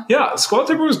it go? Yeah,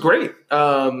 Squat-tober was great.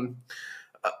 I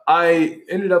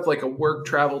ended up like a work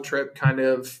travel trip, kind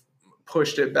of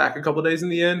pushed it back a couple of days in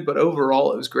the end, but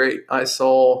overall it was great. I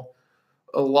saw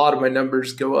a lot of my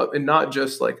numbers go up, and not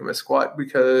just like in my squat,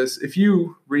 because if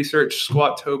you research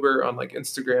Squat-tober on like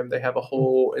Instagram, they have a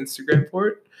whole Instagram for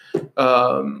it.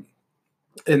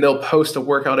 And they'll post a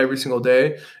workout every single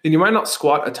day, and you might not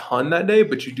squat a ton that day,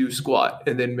 but you do squat,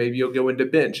 and then maybe you'll go into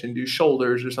bench and do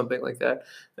shoulders or something like that.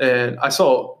 And I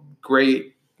saw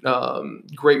great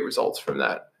results from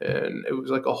that. And it was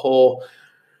like a whole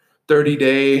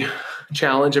 30-day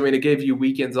challenge. I mean, it gave you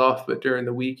weekends off, but during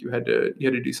the week you had to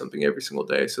do something every single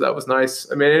day. So that was nice.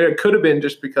 I mean, it could have been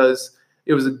just because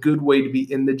it was a good way to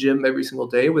be in the gym every single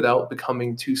day without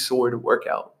becoming too sore to work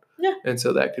out. Yeah. And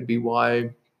so that could be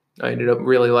why I ended up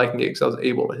really liking it, because I was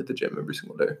able to hit the gym every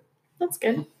single day. That's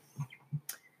good.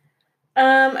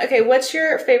 Okay, what's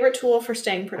your favorite tool for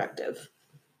staying productive?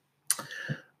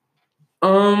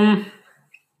 I'd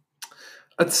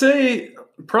say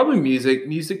probably music.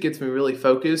 Music gets me really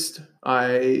focused.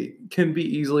 I can be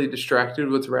easily distracted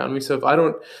with what's around me. So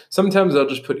sometimes I'll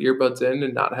just put earbuds in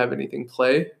and not have anything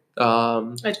play. I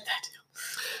do that too.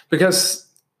 Because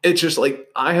it's just like,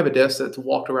 I have a desk that's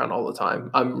walked around all the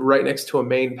time. I'm right next to a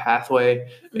main pathway,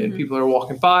 and people are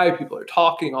walking by, people are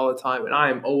talking all the time, and I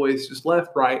am always just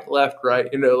left, right, like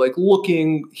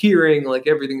looking, hearing, like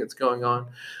everything that's going on.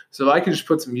 So if I can just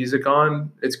put some music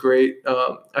on, it's great.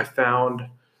 I found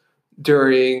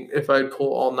if I'd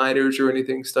pull all-nighters or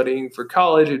anything studying for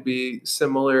college, it'd be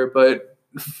similar. But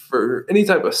for any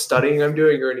type of studying I'm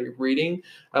doing or any reading,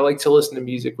 I like to listen to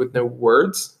music with no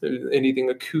words, anything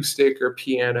acoustic or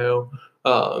piano,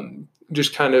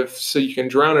 just kind of so you can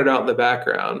drown it out in the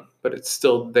background, but it's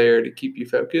still there to keep you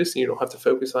focused. And you don't have to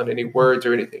focus on any words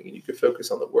or anything. And you can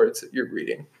focus on the words that you're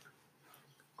reading.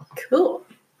 Cool.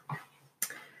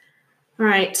 All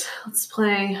right, let's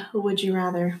play a Would You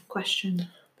Rather question.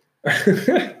 All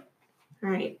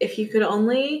right, if you could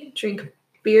only drink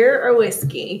beer or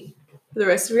whiskey for the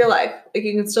rest of your life, like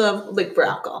you can still have, like for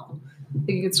alcohol, like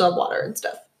you can still have water and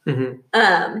stuff.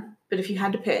 Mm-hmm. But if you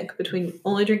had to pick between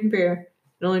only drinking beer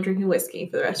and only drinking whiskey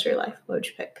for the rest of your life, what would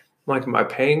you pick? Like, am I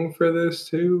paying for this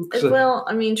too? Well,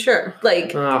 I mean, sure.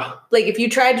 Like if you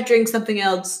tried to drink something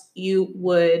else, you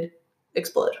would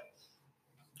explode.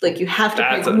 Like you have to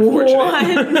pick one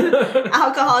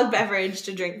alcoholic beverage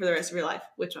to drink for the rest of your life.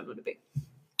 Which one would it be?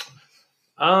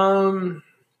 I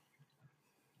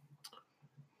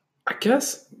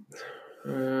guess.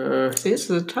 See, this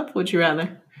is a tough would you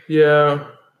rather. Yeah.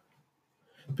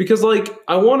 Because, like,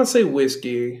 I want to say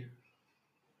whiskey.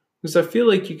 Because I feel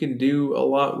like you can do a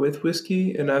lot with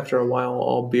whiskey, and after a while,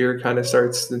 all beer kind of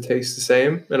starts to taste the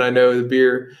same. And I know the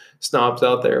beer snobs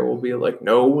out there will be like,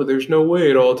 no, there's no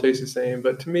way it all tastes the same.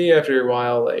 But to me, after a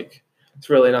while, like, it's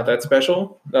really not that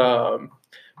special.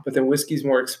 But then whiskey's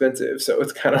more expensive, so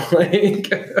it's kind of like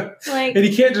and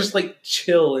you can't just, like,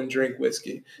 chill and drink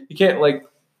whiskey. You can't, like,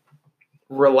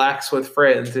 relax with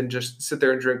friends and just sit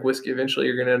there and drink whiskey. Eventually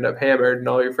you're going to end up hammered and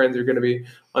all your friends are going to be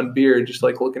on beer just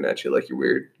like looking at you like you're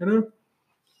weird, you know?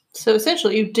 So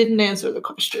essentially you didn't answer the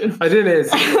question. I didn't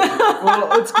answer. Well,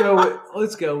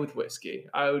 let's go with whiskey.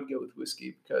 I would go with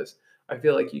whiskey because I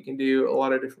feel like you can do a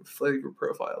lot of different flavor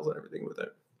profiles and everything with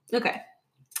it. Okay.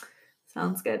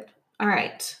 Sounds good. All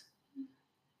right.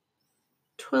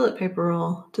 Toilet paper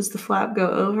roll. Does the flap go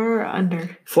over or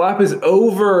under? Flap is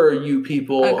over, you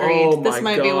people. Agreed. Oh, this my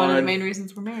might God. be one of the main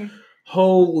reasons we're married.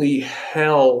 Holy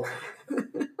hell.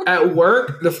 At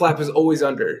work, the flap is always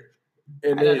under.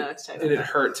 And it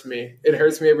hurts me. It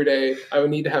hurts me every day. I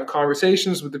would need to have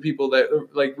conversations with the people that,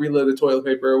 like, reload the toilet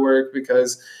paper at work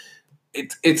because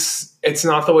it's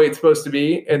not the way it's supposed to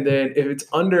be. And then if it's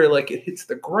under, like, it hits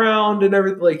the ground and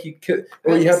everything, like you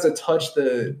have to touch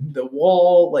the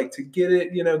wall, like, to get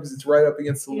it, you know, because it's right up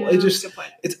against the wall. It just,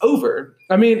 it's over.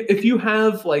 I mean, if you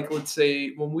have, like, let's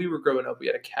say when we were growing up, we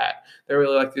had a cat that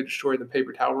really liked to destroy the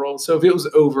paper towel roll. So if it was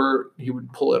over, he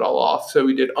would pull it all off. So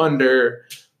we did under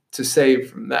to save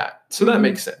from that. So that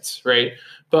makes sense, right?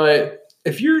 But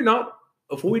if you're not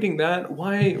avoiding that,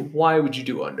 why would you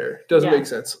do under? Doesn't make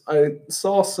sense. I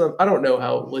saw I don't know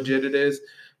how legit it is,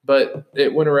 but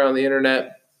it went around the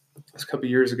internet a couple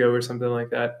years ago or something like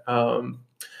that.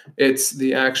 It's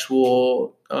the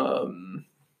actual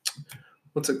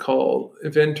what's it called?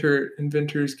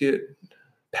 Inventors get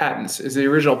patents. Is the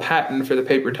original patent for the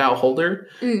paper towel holder,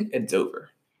 and it's over.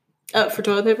 Oh, for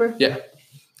toilet paper? Yeah.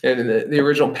 And the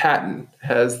original patent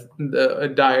has a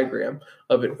diagram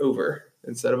of it over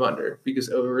instead of under, because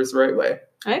over is the right way.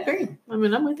 I agree. I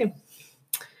mean, I'm with you.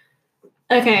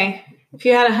 Okay. If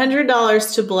you had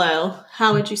 $100 to blow,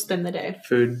 how would you spend the day?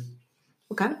 Food.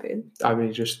 What kind of food? I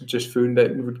mean, just food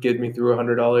that would get me through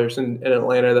 $100 in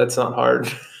Atlanta. That's not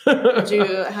hard. Did you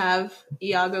have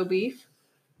Iago beef?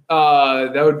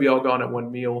 That would be all gone at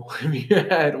one meal. If you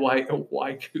had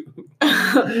Waiku.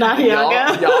 Not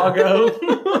Iago. Iago.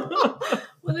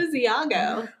 What is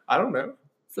Iago? I don't know.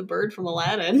 It's a bird from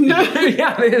Aladdin.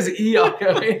 Yeah, it is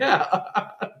Iago.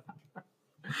 Yeah.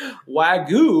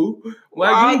 Wagyu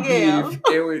beef.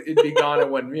 It'd be gone at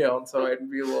one meal, and so I'd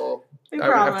be a little. I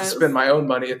would have to spend my own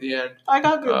money at the end. I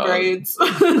got good grades. I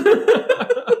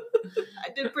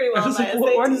did pretty well on my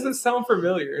SATs. Why does this sound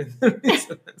familiar? I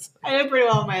did pretty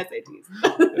well on my SATs.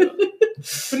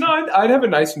 But no, I'd have a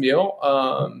nice meal.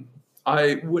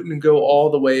 I wouldn't go all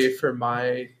the way for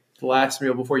my last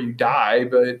meal before you die,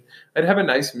 but I'd have a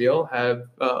nice meal.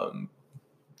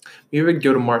 You ever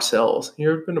go to Marcel's?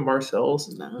 You ever been to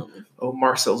Marcel's? No. Oh,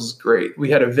 Marcel's is great.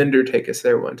 We had a vendor take us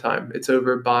there one time. It's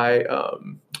over by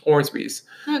Ormsby's.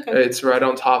 Okay. It's right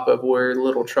on top of where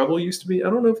Little Trouble used to be. I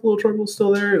don't know if Little Trouble's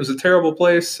still there. It was a terrible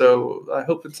place, so I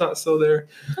hope it's not still there.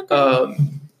 Okay.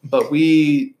 But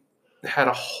we had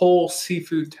a whole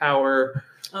seafood tower,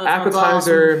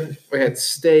 appetizer. Awesome. We had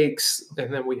steaks,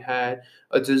 and then we had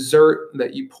a dessert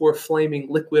that you pour flaming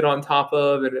liquid on top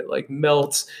of, and it like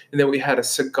melts. And then we had a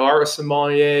cigar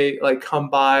sommelier like come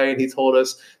by, and he told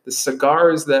us the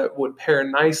cigars that would pair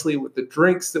nicely with the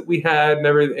drinks that we had and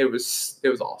everything. It was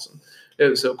awesome. It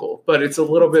was so cool. But it's a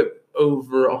little bit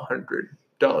over $100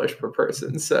 per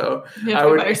person. So You have I to go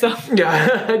would, by yourself.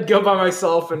 yeah, I'd go by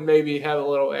myself and maybe have a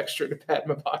little extra to pat in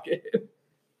my pocket.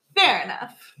 Fair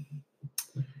enough.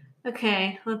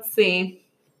 Okay, let's see.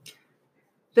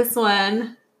 This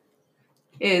one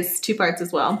is 2 parts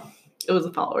as well. It was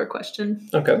a follower question.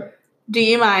 Okay. Do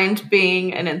you mind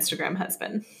being an Instagram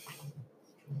husband?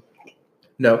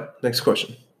 No. Next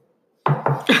question.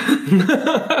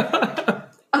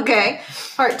 Okay.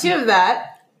 Part 2 of that.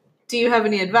 Do you have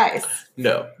any advice?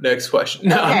 No. Next question.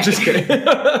 No, Okay. I'm just kidding.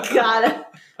 Gotta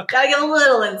get a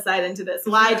little insight into this.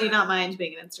 Why do you not mind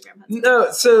being an Instagram husband?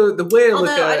 No. So the way I look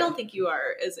Although at I it, don't think you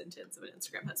are as intense of an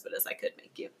Instagram husband as I could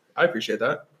make you. I appreciate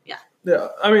that. Yeah. Yeah.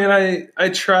 I mean, I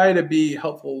try to be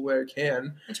helpful where I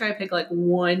can. I try to pick like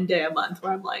one day a month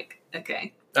where I'm like,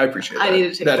 okay. I appreciate that. I need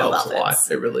to take that 12 helps a lot.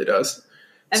 outfits. It really does.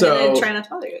 And So- then I try not to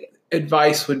bother you again.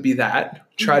 Advice would be that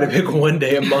try to pick one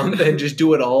day a month and just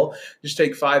do it all. Just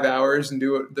take 5 hours and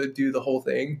do the whole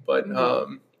thing. But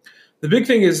the big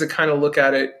thing is to kind of look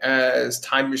at it as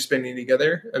time you're spending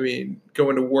together. I mean,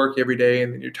 going to work every day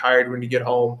and then you're tired when you get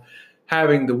home.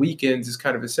 Having the weekends is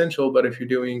kind of essential. But if you're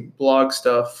doing blog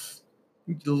stuff,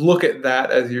 look at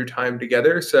that as your time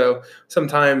together. So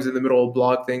sometimes in the middle of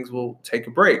blog things, we'll take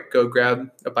a break, go grab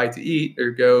a bite to eat,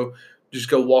 or go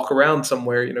walk around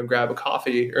somewhere, grab a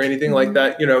coffee or anything like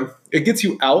that. It gets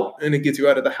you out and it gets you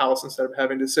out of the house instead of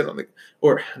having to sit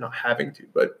or not having to,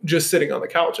 but just sitting on the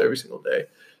couch every single day.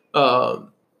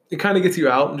 It kind of gets you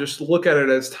out and just look at it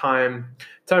as time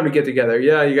to get together.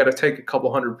 Yeah, you got to take a couple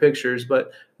hundred pictures, but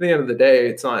at the end of the day,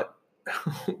 it's not,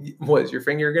 what, is your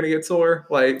finger going to get sore?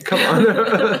 Like, come on.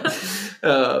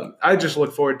 I just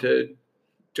look forward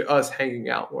to us hanging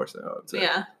out more so.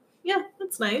 Yeah. Yeah,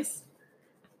 that's nice.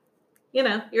 You're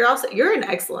an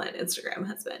excellent Instagram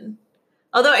husband.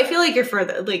 Although I feel like you're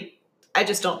further, I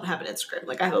just don't have an Instagram.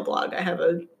 I have a blog.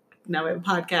 Now we have a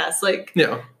podcast.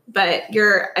 Yeah. But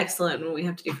you're excellent when we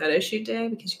have to do photo shoot day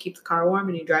because you keep the car warm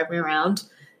and you drive me around.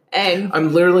 And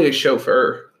I'm literally a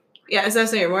chauffeur. yeah, it's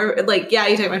not you're more yeah,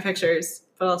 you take my pictures,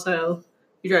 but also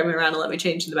you drive me around and let me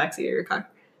change in the backseat of your car.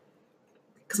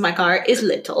 Because my car is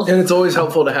little. And it's always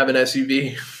helpful to have an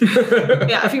SUV.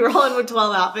 Yeah, if you roll in with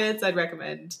 12 outfits, I'd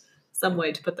recommend some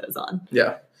way to put those on.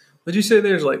 Yeah. Would you say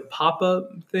there's pop-up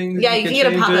things? Yeah, you can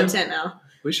get a pop-up change in? tent now.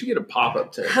 We should get a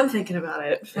pop-up tent. I'm thinking about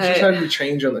it. It's just have you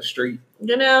change on the street.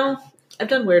 I've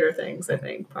done weirder things, I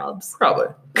think, probs. Probably.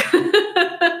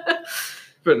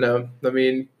 But no, I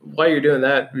mean, while you're doing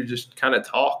that, we just kind of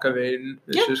talk. I mean,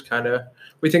 it's just kind of,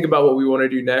 we think about what we want to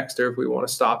do next, or if we want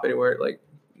to stop anywhere,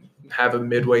 have a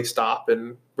midway stop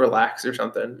and relax or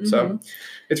something. Mm-hmm. So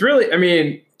it's really, I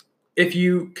mean, if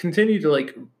you continue to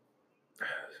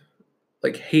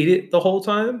hate it the whole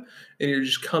time and you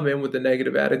just come in with a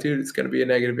negative attitude, it's going to be a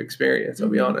negative experience. I'll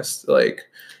be honest.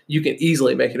 You can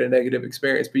easily make it a negative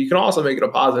experience, but you can also make it a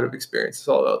positive experience. It's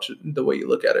all about the way you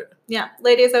look at it. Yeah.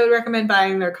 Ladies, I would recommend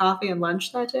buying their coffee and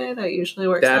lunch that day. That usually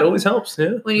works. That always helps.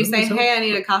 Yeah. When you say, hey, I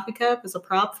need a coffee cup as a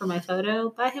prop for my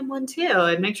photo, buy him one too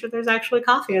and make sure there's actually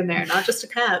coffee in there, not just a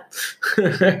cup.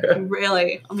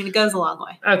 Really. I mean, it goes a long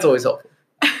way. That's always helpful.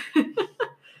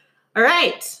 All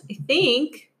right. I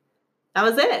think that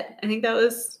was it. I think that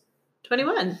was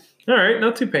 21. All right.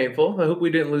 Not too painful. I hope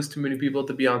we didn't lose too many people at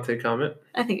the Beyonce comment.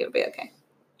 I think it would be okay.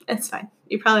 It's fine.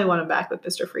 You probably want him back with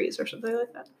Mr. Freeze or something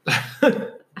like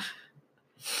that.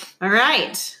 All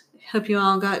right. Hope you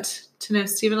all got to know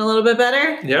Steven a little bit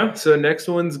better. Yeah. So next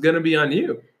one's going to be on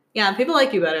you. Yeah. People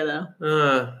like you better,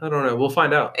 though. I don't know. We'll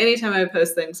find out. Anytime I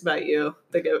post things about you,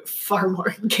 they get far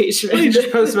more engagement. Well,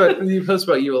 you post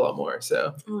about you a lot more.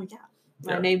 So. Oh, yeah.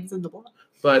 My name's in the blog.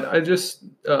 But I just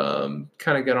kind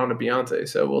of got on to Beyonce,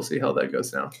 so we'll see how that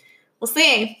goes now. We'll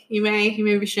see. You may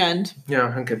be shunned.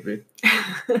 Yeah, I could be.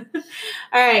 All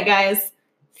right, guys.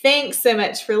 Thanks so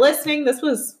much for listening. This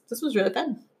was really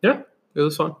fun. Yeah, it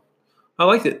was fun. I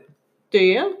liked it. Do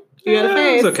you? You got a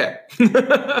face. It was okay.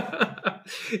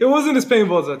 It wasn't as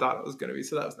painful as I thought it was going to be,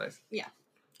 so that was nice. Yeah.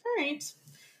 All right.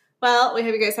 Well, we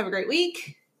hope you guys have a great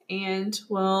week, and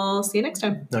we'll see you next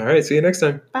time. All right, see you next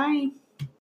time. Bye.